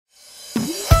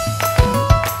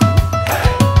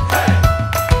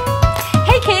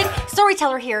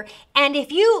Storyteller here, and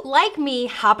if you, like me,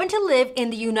 happen to live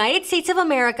in the United States of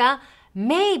America,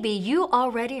 maybe you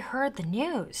already heard the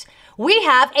news. We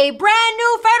have a brand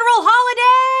new federal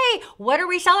holiday! What are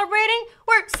we celebrating?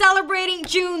 We're celebrating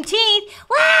Juneteenth.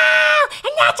 Wow!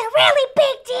 And that's a really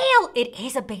big deal! It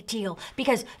is a big deal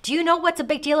because do you know what's a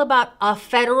big deal about a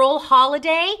federal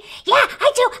holiday? Yeah,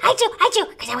 I do,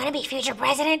 because I want to be future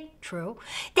president. True.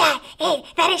 That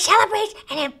it celebrates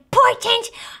an important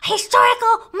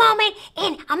historical moment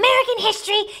in American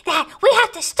history that we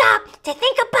have to stop to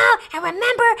think about and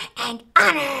remember and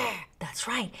honor. That's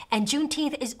right. And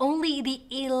Juneteenth is only the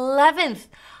 11th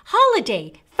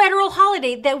holiday, federal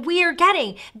holiday that we are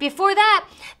getting. Before that,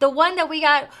 the one that we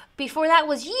got before that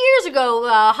was years ago.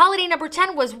 Holiday number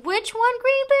 10 was which one,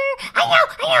 Green Bear? I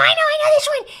know this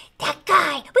one. That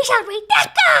guy. We celebrate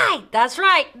that guy. That's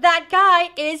right. That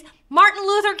guy is Martin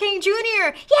Luther King Jr.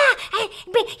 Yeah,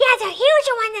 it's a huge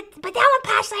one, but that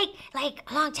one passed like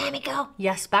a long time ago.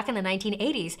 Yes, back in the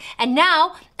 1980s. And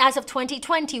now, as of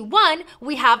 2021,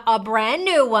 we have a brand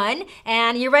new one.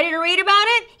 And you ready to read about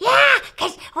it? Yeah,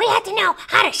 because we have to know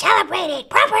how to celebrate it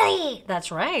properly. That's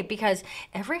right, because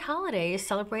every holiday is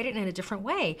celebrated in a different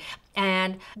way.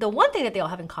 And the one thing that they all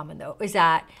have in common, though, is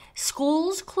that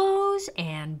schools close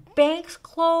and banks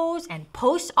close and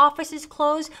post offices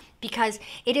close because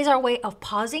it is our way of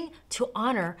pausing to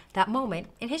honor that moment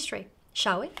in history.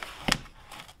 Shall we?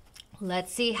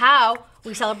 Let's see how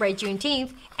we celebrate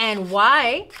Juneteenth and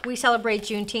why we celebrate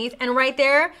Juneteenth. And right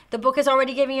there, the book is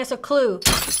already giving us a clue.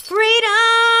 Freedom!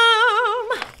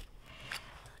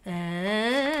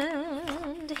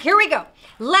 And here we go.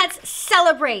 Let's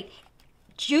celebrate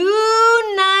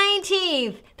June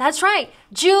 19th. That's right.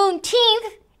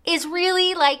 Juneteenth is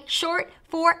really like short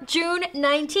for June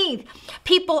 19th.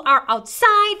 People are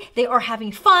outside, they are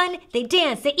having fun, they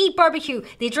dance, they eat barbecue,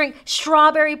 they drink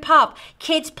strawberry pop,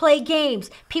 kids play games,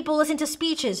 people listen to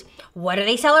speeches. What are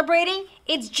they celebrating?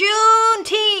 It's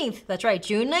Juneteenth. That's right,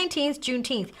 June 19th,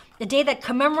 Juneteenth, the day that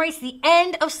commemorates the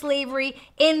end of slavery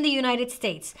in the United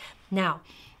States. Now,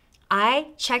 I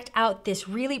checked out this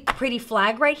really pretty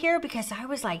flag right here because I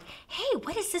was like, hey,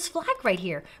 what is this flag right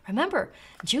here? Remember,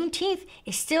 Juneteenth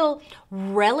is still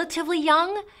relatively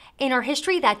young in our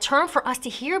history, that term for us to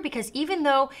hear, because even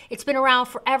though it's been around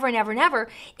forever and ever and ever,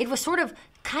 it was sort of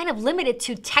kind of limited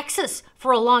to Texas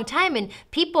for a long time, and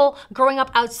people growing up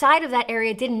outside of that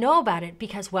area didn't know about it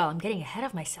because, well, I'm getting ahead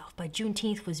of myself, but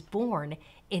Juneteenth was born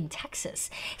in Texas.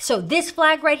 So this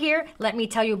flag right here, let me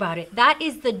tell you about it. That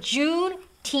is the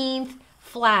Juneteenth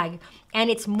flag,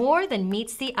 and it's more than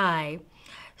meets the eye.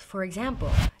 For example,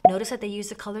 notice that they use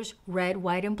the colors red,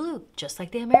 white, and blue, just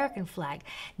like the American flag.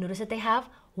 Notice that they have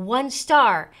one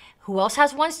star. Who else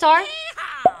has one star?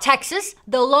 Texas,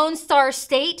 the Lone Star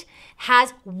State,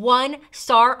 has one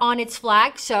star on its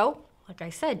flag. So, like I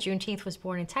said, Juneteenth was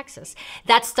born in Texas.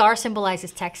 That star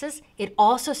symbolizes Texas. It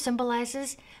also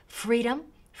symbolizes freedom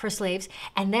for slaves.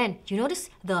 And then, do you notice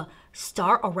the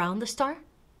star around the star?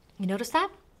 You notice that?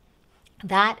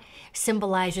 That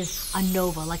symbolizes a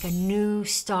nova, like a new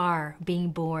star being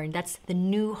born. That's the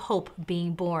new hope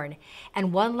being born.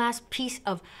 And one last piece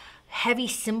of heavy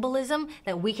symbolism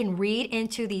that we can read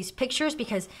into these pictures,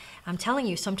 because I'm telling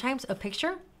you, sometimes a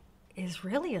picture is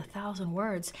really 1,000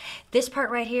 words. This part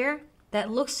right here, that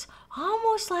looks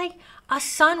almost like a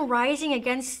sun rising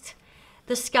against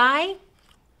the sky,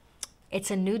 it's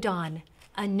a new dawn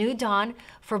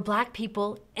for Black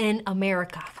people in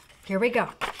America. Here we go.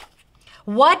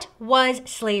 What was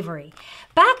slavery?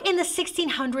 Back in the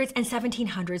 1600s and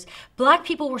 1700s, Black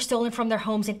people were stolen from their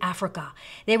homes in Africa.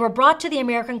 They were brought to the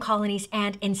American colonies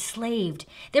and enslaved.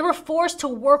 They were forced to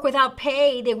work without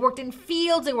pay. They worked in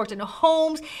fields, they worked in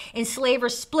homes.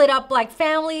 Enslavers split up Black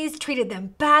families, treated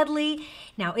them badly.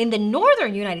 Now, in the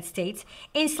northern United States,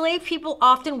 enslaved people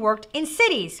often worked in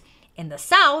cities. In the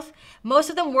South, most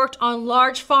of them worked on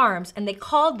large farms, and they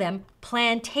called them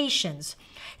plantations.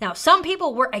 Now, some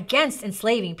people were against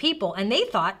enslaving people, and they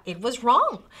thought it was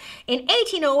wrong. In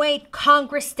 1808,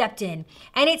 Congress stepped in,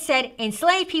 and it said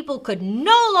enslaved people could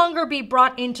no longer be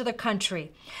brought into the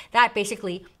country. That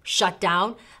basically shut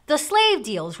down the slave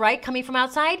deals, right? Coming from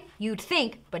outside, you'd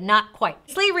think, but not quite.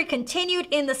 Slavery continued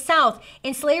in the South.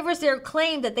 Enslavers there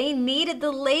claimed that they needed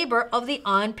the labor of the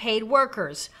unpaid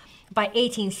workers. By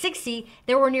 1860,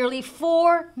 there were nearly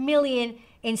 4 million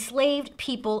enslaved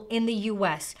people in the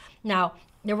U.S. Now,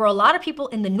 there were a lot of people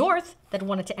in the North that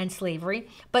wanted to end slavery,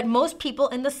 but most people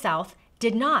in the South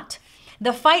did not.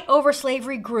 The fight over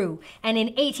slavery grew, and in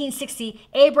 1860,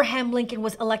 Abraham Lincoln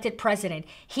was elected president.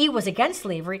 He was against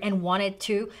slavery and wanted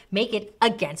to make it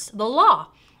against the law.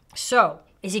 So,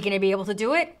 is he going to be able to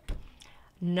do it?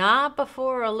 Not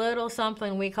before a little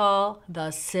something we call the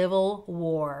Civil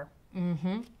War.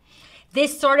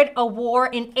 This started a war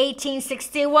in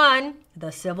 1861,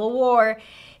 the Civil War.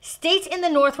 States in the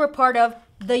North were part of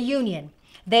the Union.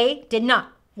 They did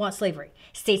not want slavery.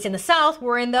 States in the South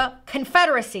were in the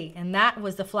Confederacy, and that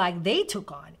was the flag they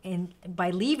took on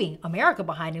by leaving America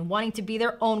behind and wanting to be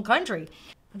their own country.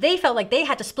 They felt like they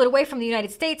had to split away from the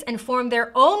United States and form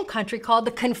their own country called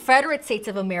the Confederate States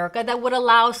of America that would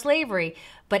allow slavery.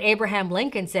 But Abraham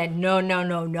Lincoln said, no, no,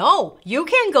 no, no. You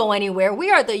can't go anywhere.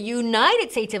 We are the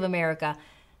United States of America.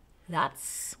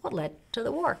 That's what led to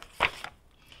the war.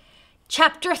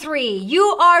 Chapter 3, you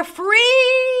are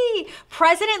free!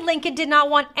 President Lincoln did not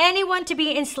want anyone to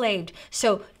be enslaved.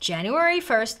 So January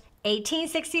 1st,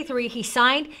 1863, he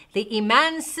signed the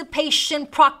Emancipation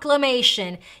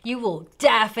Proclamation. You will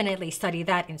definitely study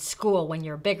that in school when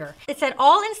you're bigger. It said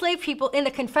all enslaved people in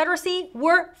the Confederacy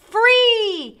were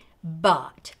free.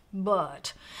 But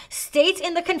states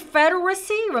in the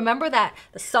Confederacy, remember that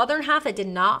the southern half that did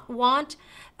not want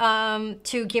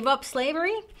to give up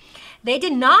slavery? They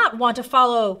did not want to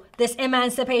follow this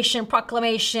Emancipation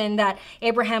Proclamation that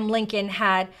Abraham Lincoln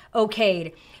had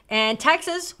okayed. And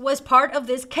Texas was part of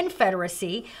this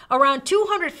Confederacy. Around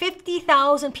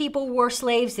 250,000 people were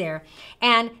slaves there.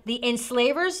 And the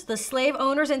enslavers, the slave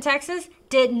owners in Texas,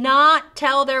 did not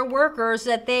tell their workers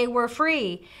that they were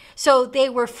free. So they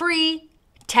were free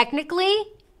technically,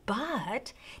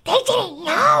 but they didn't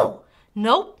know.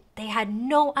 Nope, they had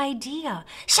no idea.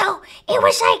 So it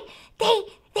was like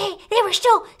they were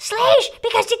still slaves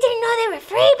because they didn't know they were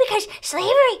free because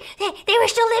slavery, they were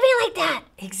still living like that.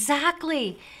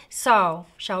 Exactly. So,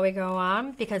 shall we go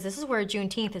on? Because this is where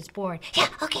Juneteenth is born. Yeah,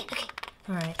 okay.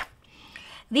 All right.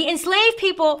 The enslaved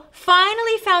people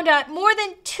finally found out more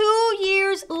than 2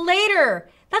 years later.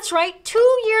 That's right,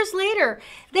 2 years later.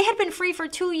 They had been free for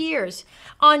 2 years.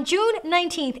 On June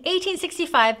 19th,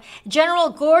 1865, General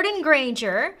Gordon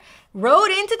Granger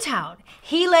rode into town.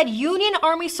 He led Union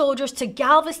Army soldiers to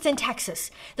Galveston,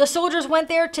 Texas. The soldiers went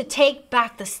there to take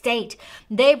back the state.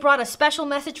 They brought a special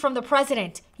message from the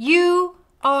president. You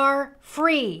are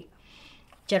free.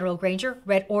 General Granger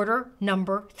read order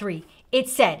number 3. It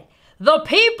said, the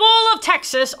people of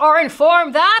Texas are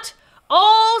informed that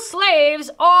all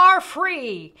slaves are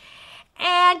free.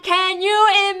 And can you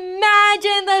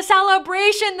imagine the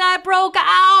celebration that broke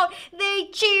out? They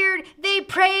cheered, they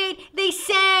prayed, they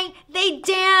sang, they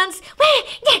danced. Wait,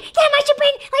 that must have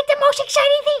been like the most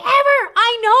exciting thing ever.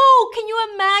 I know. Can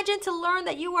you imagine to learn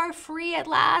that you are free at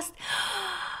last?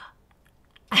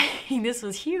 I mean, this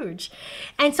was huge.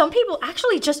 And some people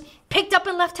actually just picked up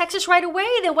and left Texas right away.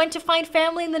 They went to find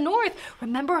family in the North.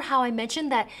 Remember how I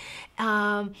mentioned that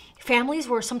families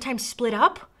were sometimes split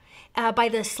up by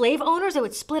the slave owners? They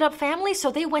would split up families, so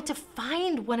they went to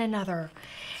find one another.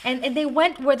 And they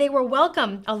went where they were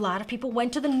welcome. A lot of people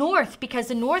went to the North because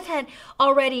the North had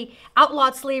already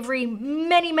outlawed slavery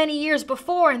many, many years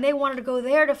before, and they wanted to go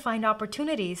there to find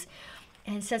opportunities.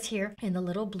 And it says here in the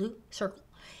little blue circle,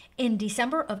 in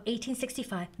December of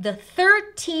 1865, the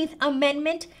 13th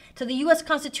Amendment to the U.S.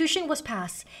 Constitution was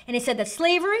passed, and it said that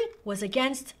slavery was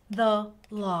against the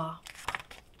law.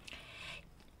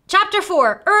 Chapter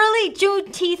 4, Early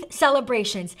Juneteenth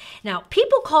Celebrations. Now,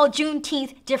 people call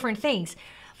Juneteenth different things.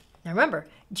 Now remember,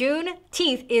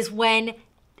 Juneteenth is when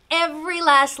every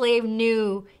last slave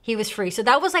knew he was free. So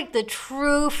that was like the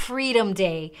true freedom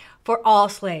day for all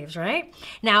slaves, right?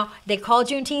 Now, they call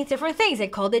Juneteenth different things. They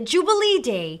called it Jubilee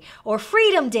Day or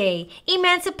Freedom Day,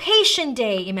 Emancipation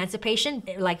Day. Emancipation,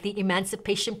 like the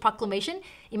Emancipation Proclamation.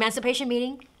 Emancipation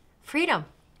meaning freedom.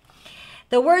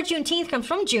 The word Juneteenth comes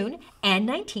from June and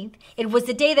 19th. It was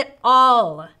the day that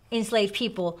all enslaved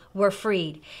people were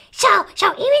freed. So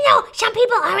even though some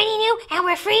people already knew and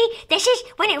were free, this is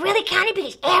when it really counted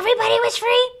because everybody was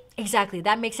free? Exactly.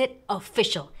 That makes it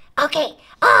official. Okay,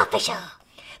 official.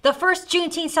 The first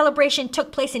Juneteenth celebration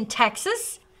took place in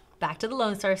Texas, back to the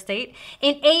Lone Star State,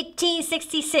 in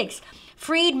 1866.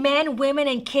 Freed men, women,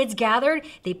 and kids gathered.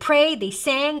 They prayed, they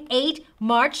sang, ate,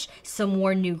 marched. Some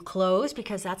wore new clothes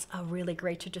because that's a really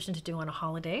great tradition to do on a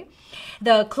holiday.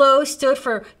 The clothes stood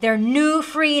for their new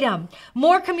freedom.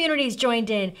 More communities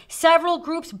joined in. Several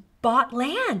groups bought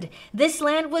land. This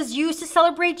land was used to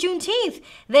celebrate Juneteenth.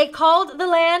 They called the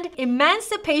land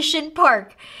Emancipation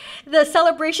Park. The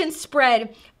celebration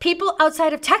spread. People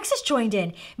outside of Texas joined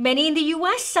in. Many in the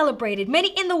U.S. celebrated. Many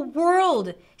in the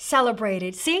world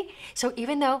celebrated. See? So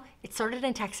even though it started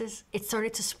in Texas, it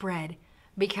started to spread.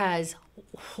 Because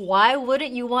why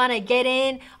wouldn't you want to get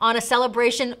in on a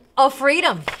celebration of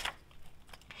freedom?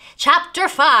 Chapter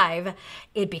 5,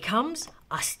 it becomes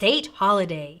a state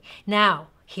holiday. Now,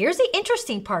 here's the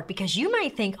interesting part, because you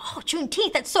might think, oh,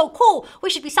 Juneteenth, that's so cool. We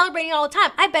should be celebrating it all the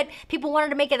time. I bet people wanted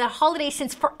to make it a holiday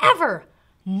since forever.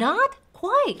 Not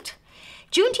quite.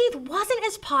 Juneteenth wasn't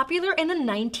as popular in the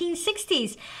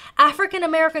 1960s. African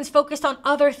Americans focused on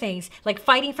other things, like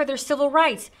fighting for their civil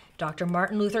rights. Dr.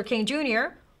 Martin Luther King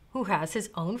Jr., who has his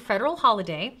own federal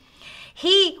holiday,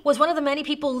 he was one of the many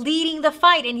people leading the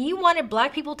fight, and he wanted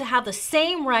Black people to have the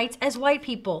same rights as white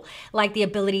people, like the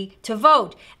ability to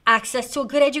vote, access to a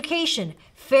good education,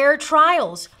 fair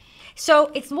trials.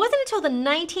 So it wasn't until the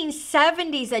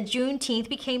 1970s that Juneteenth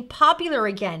became popular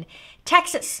again.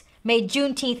 Texas made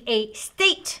Juneteenth a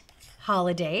state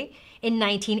holiday in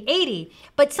 1980,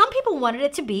 but some people wanted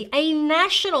it to be a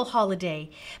national holiday.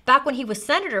 Back when he was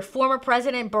senator, former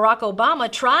President Barack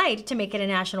Obama tried to make it a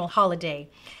national holiday.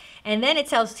 And then it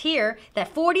tells here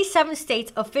that 47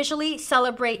 states officially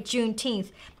celebrate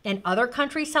Juneteenth, and other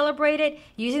countries celebrate it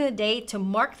using the day to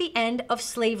mark the end of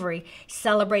slavery,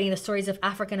 celebrating the stories of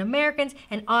African Americans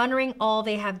and honoring all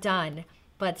they have done.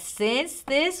 But since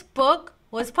this book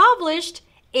was published,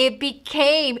 it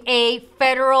became a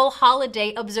federal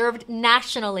holiday observed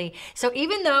nationally. So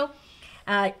even though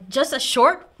just a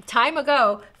short time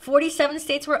ago, 47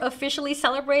 states were officially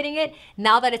celebrating it,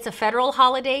 now that it's a federal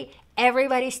holiday,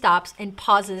 everybody stops and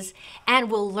pauses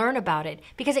and will learn about it.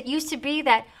 Because it used to be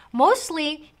that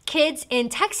mostly kids in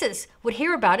Texas would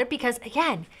hear about it because,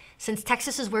 again, since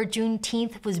Texas is where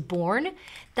Juneteenth was born,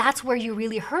 that's where you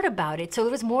really heard about it. So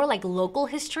it was more like local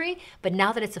history, but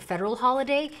now that it's a federal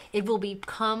holiday, it will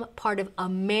become part of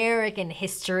American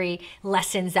history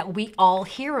lessons that we all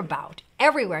hear about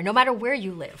everywhere, no matter where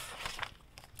you live.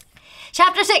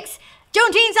 Chapter 6,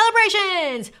 Juneteenth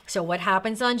celebrations. So what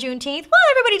happens on Juneteenth? Well,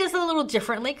 everybody does it a little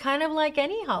differently, kind of like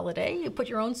any holiday. You put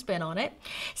your own spin on it.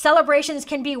 Celebrations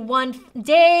can be one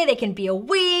day, they can be a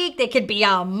week, they could be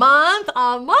a month.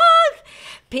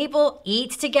 People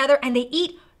eat together and they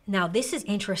eat, now this is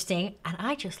interesting, and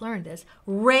I just learned this,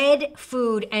 red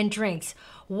food and drinks.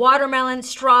 Watermelon,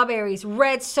 strawberries,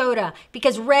 red soda,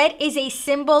 because red is a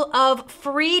symbol of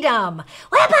freedom.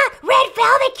 What about red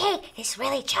velvet cake? It's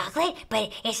really chocolate,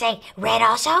 but it's like red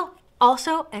also.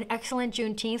 Also, an excellent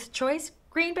Juneteenth choice,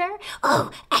 Green Bear.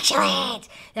 Oh, excellent.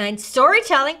 And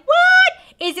storytelling, what?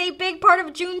 Is a big part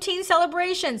of Juneteenth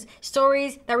celebrations.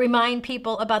 Stories that remind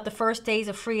people about the first days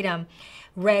of freedom.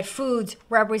 Red foods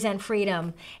represent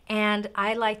freedom. And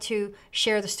I like to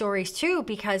share the stories too,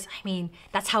 because I mean,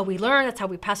 that's how we learn, that's how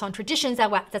we pass on traditions,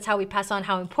 that's how we pass on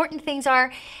how important things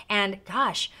are. And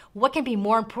gosh, what can be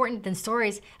more important than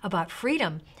stories about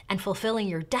freedom and fulfilling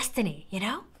your destiny, you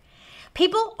know?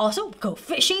 People also go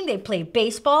fishing, they play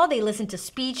baseball, they listen to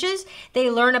speeches, they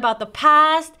learn about the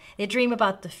past, they dream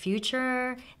about the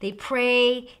future, they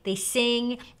pray, they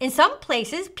sing. In some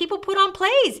places, people put on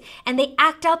plays and they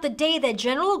act out the day that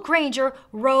General Granger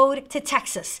rode to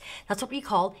Texas. That's what we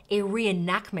call a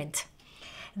reenactment.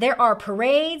 There are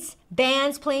parades,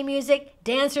 bands play music,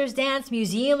 dancers dance,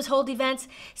 museums hold events.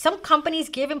 Some companies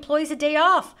give employees a day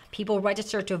off. People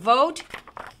register to vote.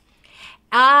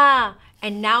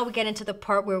 And now we get into the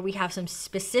part where we have some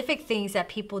specific things that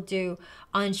people do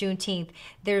on Juneteenth.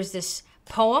 There's this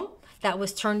poem that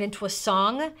was turned into a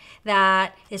song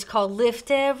that is called Lift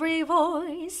Every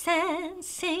Voice and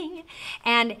Sing.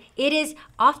 And it is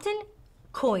often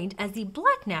coined as the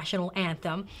Black national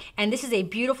anthem. And this is a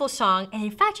beautiful song. And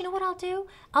in fact, you know what I'll do?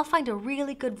 I'll find a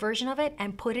really good version of it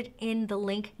and put it in the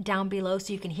link down below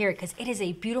so you can hear it, because it is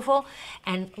a beautiful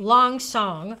and long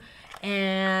song.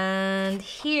 And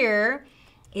here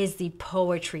is the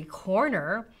poetry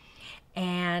corner.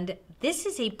 And this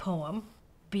is a poem,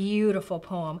 beautiful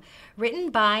poem, written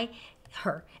by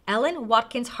her, Ellen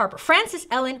Watkins Harper, Frances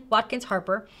Ellen Watkins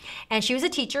Harper. And she was a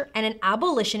teacher and an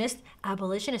abolitionist.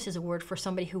 Abolitionist is a word for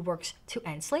somebody who works to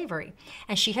end slavery.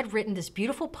 And she had written this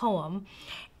beautiful poem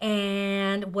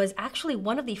and was actually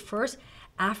one of the first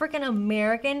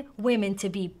African-American women to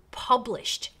be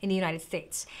published in the United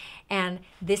States. And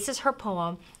this is her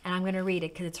poem, and I'm going to read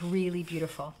it because it's really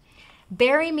beautiful.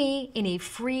 Bury me in a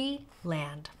free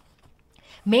land.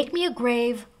 Make me a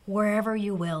grave wherever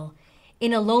you will,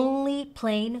 in a lonely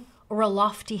plain or a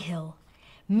lofty hill.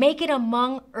 Make it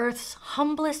among earth's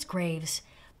humblest graves,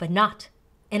 but not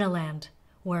in a land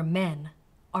where men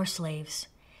are slaves.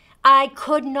 I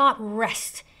could not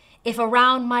rest if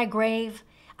around my grave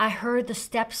I heard the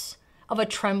steps of a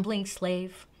trembling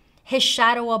slave. His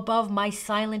shadow above my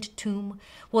silent tomb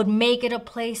would make it a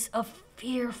place of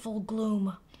fearful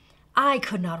gloom. I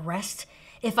could not rest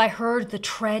if I heard the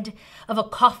tread of a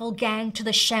coffle gang to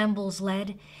the shambles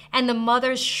led, and the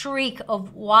mother's shriek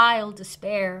of wild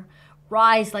despair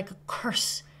rise like a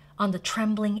curse on the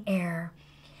trembling air.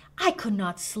 I could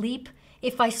not sleep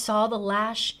if I saw the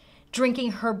lash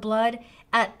drinking her blood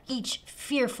at each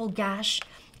fearful gash,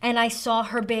 and I saw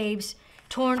her babes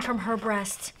torn from her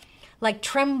breast like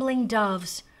trembling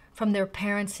doves from their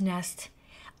parents' nest.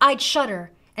 I'd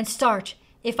shudder and start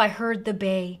if I heard the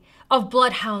bay of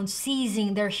bloodhounds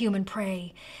seizing their human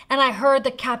prey, and I heard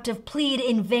the captive plead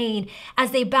in vain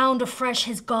as they bound afresh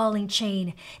his galling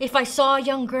chain. If I saw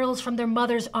young girls from their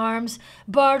mother's arms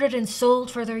bartered and sold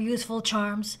for their youthful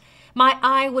charms, my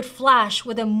eye would flash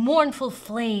with a mournful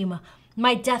flame,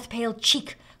 my death-pale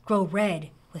cheek grow red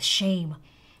with shame.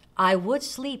 I would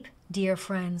sleep, dear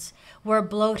friends, where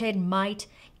bloated might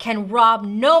can rob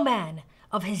no man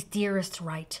of his dearest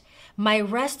right. My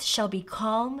rest shall be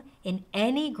calm in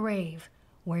any grave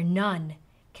where none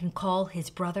can call his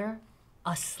brother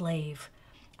a slave.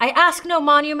 I ask no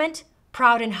monument,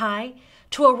 proud and high,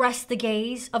 to arrest the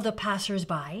gaze of the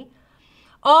passers-by.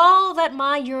 All that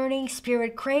my yearning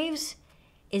spirit craves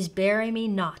is bury me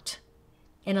not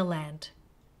in a land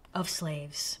of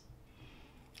slaves.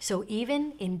 So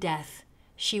even in death,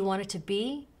 she wanted to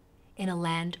be in a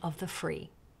land of the free.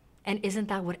 And isn't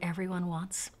that what everyone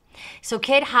wants? So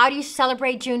kid, how do you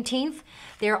celebrate Juneteenth?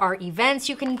 There are events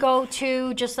you can go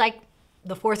to, just like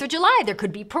the 4th of July. There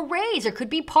could be parades, there could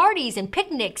be parties and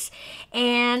picnics.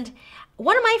 And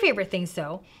one of my favorite things,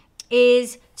 though,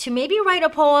 is to maybe write a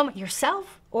poem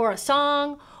yourself or a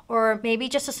song or maybe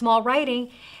just a small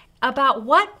writing about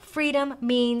what freedom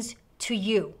means to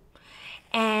you.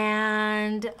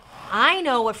 And I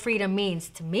know what freedom means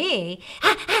to me.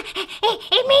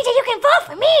 It means that you can vote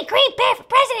for me, Green Bear, for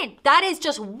president. That is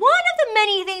just one of the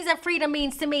many things that freedom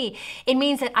means to me. It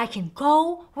means that I can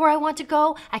go where I want to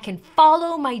go. I can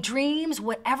follow my dreams,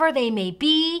 whatever they may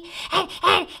be. And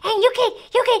you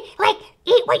can like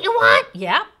eat what you want.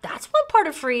 Yeah, that's one part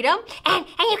of freedom. And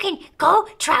you can go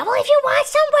travel if you want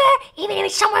somewhere, even if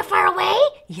it's somewhere far away.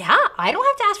 Yeah, I don't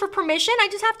have to ask for permission. I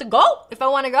just have to go if I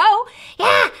want to go.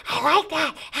 Yeah, I like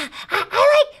that.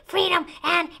 I like freedom,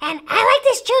 and I like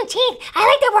this Juneteenth. I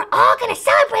like that we're all going to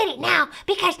celebrate it now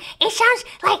because it sounds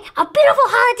like a beautiful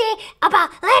holiday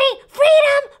about letting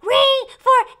freedom ring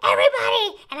for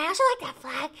everybody. And I also like that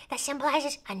flag that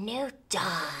symbolizes a new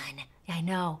dawn. I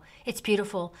know. It's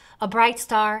beautiful. A bright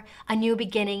star, a new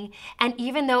beginning. And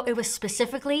even though it was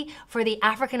specifically for the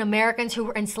African Americans who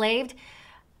were enslaved,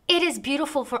 it is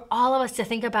beautiful for all of us to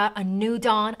think about a new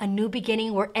dawn, a new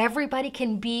beginning where everybody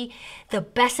can be the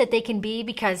best that they can be,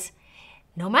 because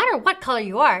no matter what color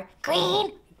you are,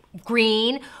 green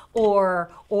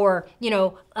or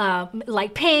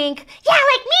like pink. Yeah,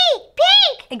 like me,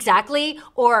 pink. Exactly.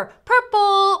 Or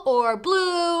purple or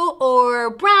blue or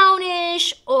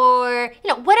brownish or,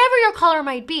 whatever your color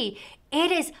might be.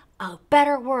 It is a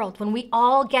better world when we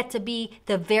all get to be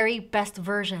the very best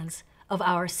versions of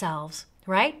ourselves,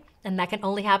 right? And that can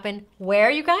only happen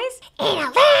where, you guys? In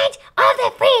a land of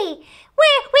the free,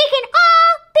 where we can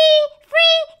all be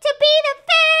free to be the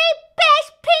very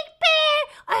best pink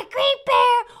bear or green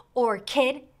bear or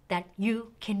kid that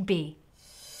you can be.